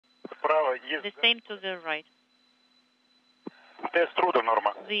The same to the right.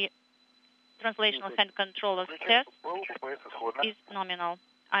 The translational hand controller's test is nominal.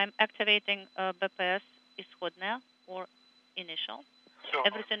 I'm activating BPS исходная or initial.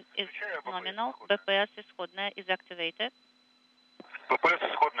 Everything is nominal. BPS исходная is activated.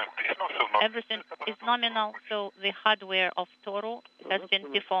 Everything is nominal, so the hardware of Toru has been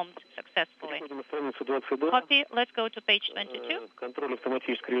performed successfully. Copy. Let's go to page 22.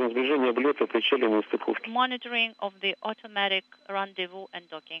 Monitoring of the automatic rendezvous and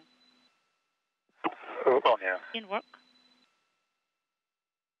docking. In work.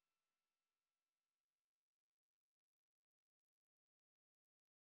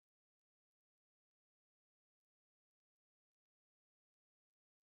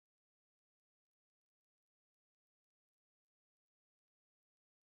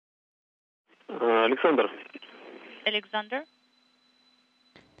 Alexander.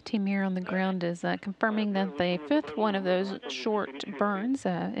 The team here on the ground is confirming that the fifth one of those short burns,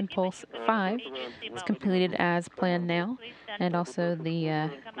 Impulse 5, is completed as planned now, and also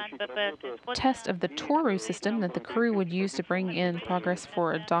the test of the Toru system that the crew would use to bring in Progress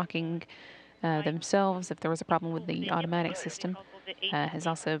for docking themselves if there was a problem with the automatic system has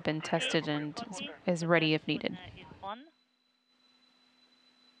also been tested and is ready if needed.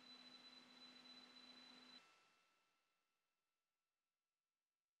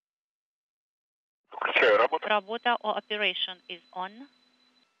 Работа or operation is on.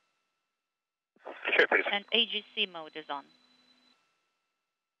 And AGC mode is on.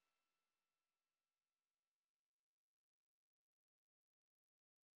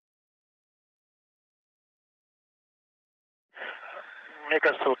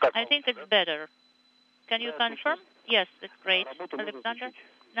 I think it's better. Can you confirm? Yes, that's great, Alexander.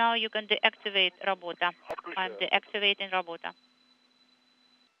 Now you can deactivate Работа. I'm deactivating Работа.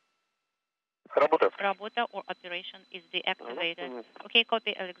 Работа or operation is deactivated. Okay,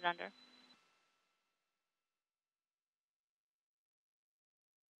 copy, Alexander.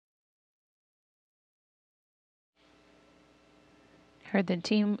 Heard the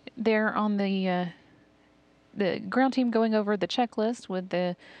team there on the ground team going over the checklist with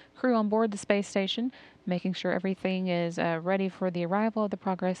the crew on board the space station, making sure everything is ready for the arrival of the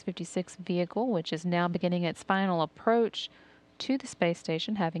Progress 56 vehicle, which is now beginning its final approach to the space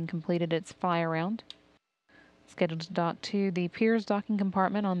station, having completed its fly-around. Scheduled to dock to the Pirs docking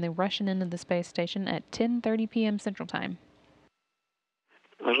compartment on the Russian end of the space station at 10:30 p.m. Central Time.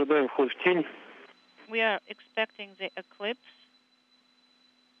 We are expecting the eclipse.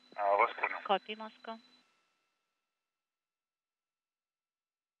 Copy, Moscow.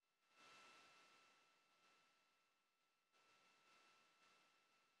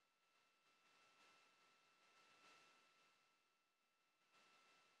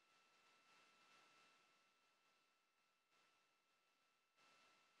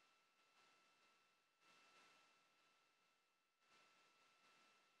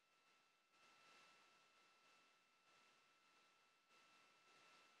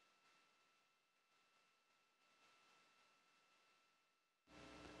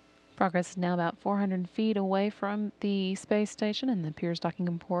 Progress is now about 400 feet away from the space station and the Pirs docking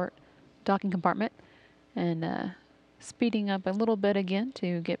compartment, and speeding up a little bit again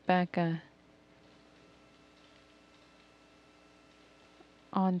to get back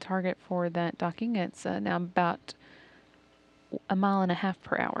on target for that docking. It's now about 1.5 miles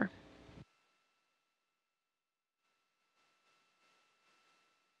per hour.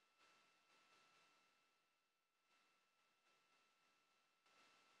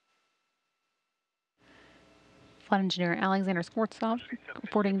 Flight engineer Alexander Skvortsov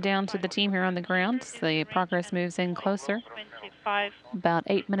reporting down to the team here on the ground. The Progress moves in closer. About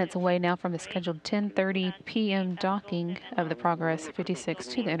 8 minutes away now from the scheduled 10:30 p.m. docking of the Progress 56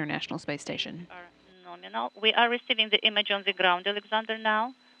 to the International Space Station. Nominal. We are receiving the image on the ground, Alexander,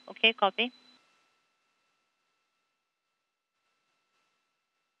 now. Okay, copy.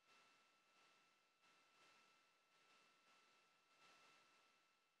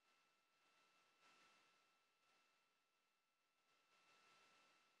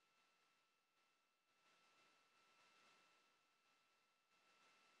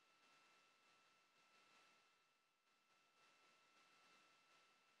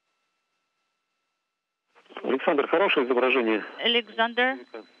 Alexander,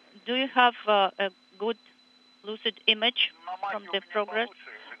 do you have a good lucid image from the Progress?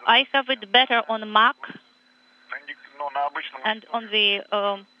 I have it better on Mac and on the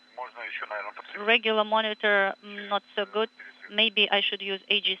regular monitor, not so good. Maybe I should use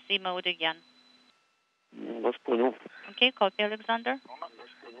AGC mode again. Okay, copy, Alexander.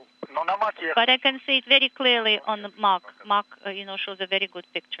 But I can see it very clearly on the Mach. Mach, shows a very good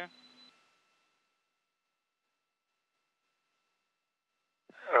picture.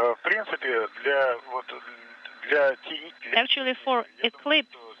 Actually, for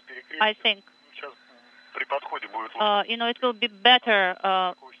eclipse, I think, it will be better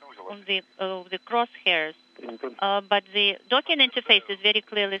on the crosshairs. But the docking interface is very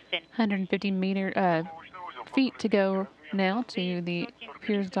clearly seen. 150 feet to go now to the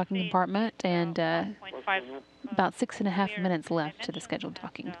Pirs docking compartment, and about 6.5 minutes left to the scheduled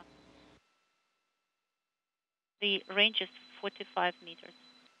docking. The range is 45 meters.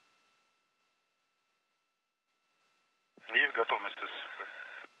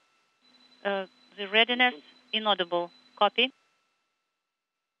 The readiness inaudible. Copy.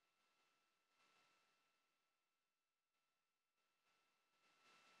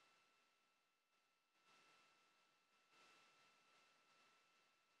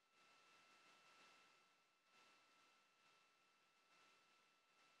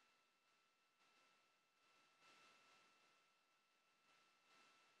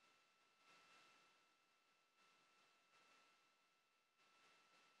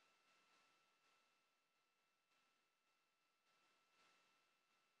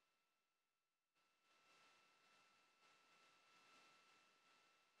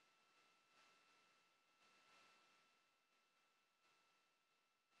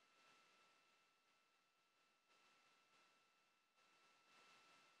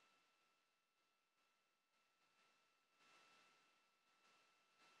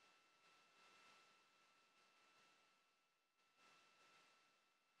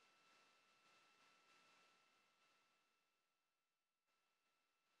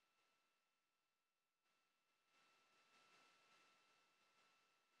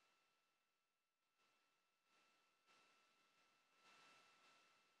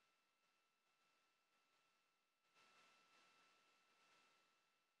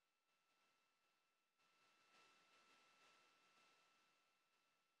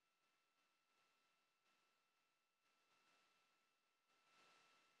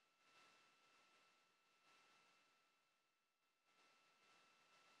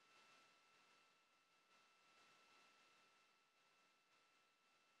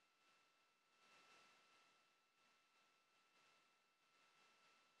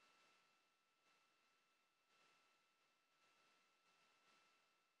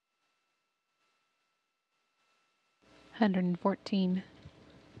 $114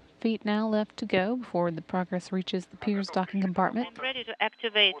 feet now left to go before the Progress reaches the Pirs docking compartment. I'm ready to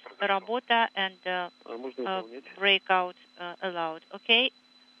activate Работа and breakout allowed. Okay,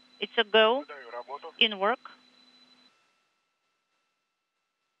 it's a go in work.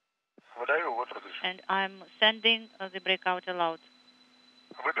 And I'm sending the breakout allowed.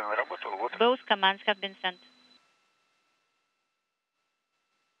 Both commands have been sent.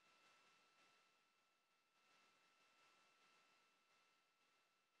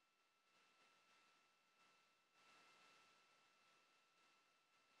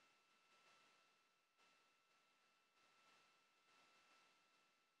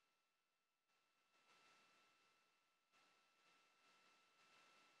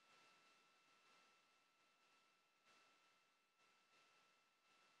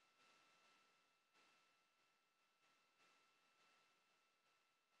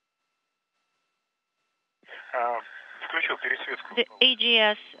 The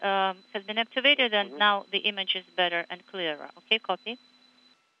AGS has been activated, and now the image is better and clearer. Okay, copy.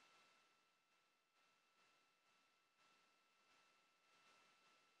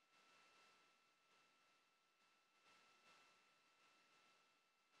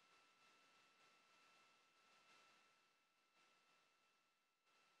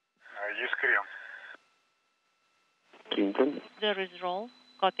 There is roll.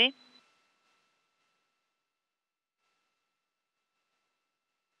 Copy.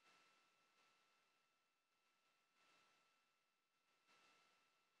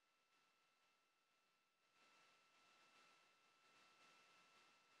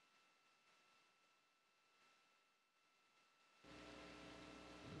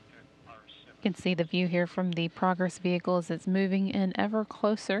 You can see the view here from the Progress vehicle as it's moving in ever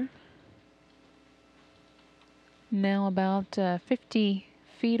closer. Now about 50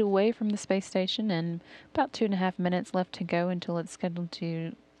 feet away from the space station, and about 2.5 minutes left to go until it's scheduled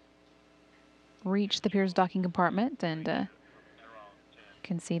to reach the Pirs docking compartment. And you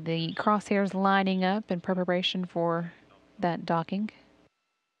can see the crosshairs lining up in preparation for that docking.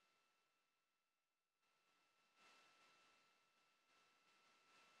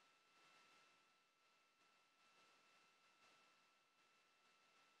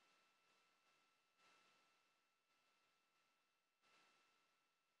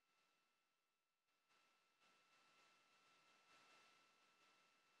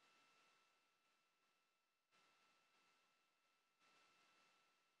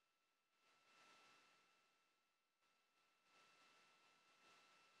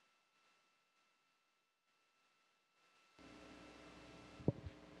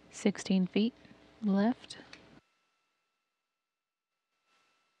 16 feet left.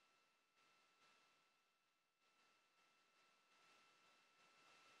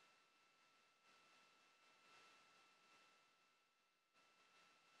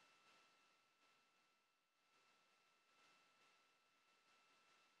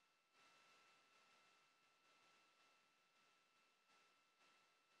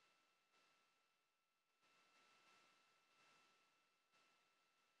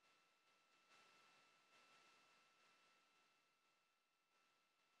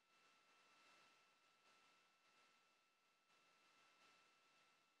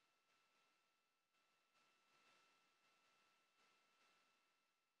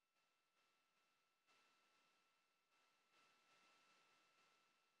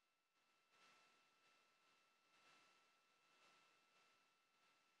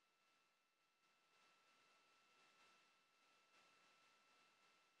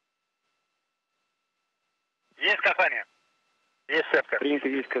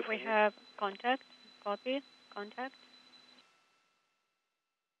 We have contact. Copy. Contact.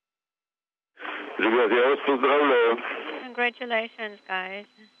 Congratulations, guys.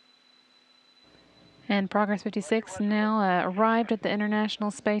 And Progress 56 now arrived at the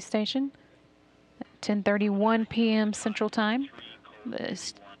International Space Station at 10:31 p.m. Central Time. The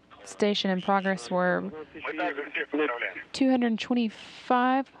station and Progress were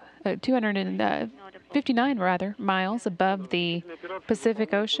 259 miles above the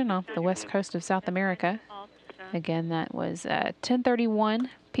Pacific Ocean off the west coast of South America. Again, that was 10:31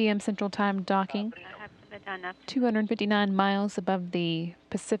 p.m. Central Time docking, 259 miles above the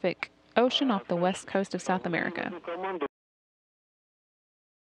Pacific Ocean off the west coast of South America.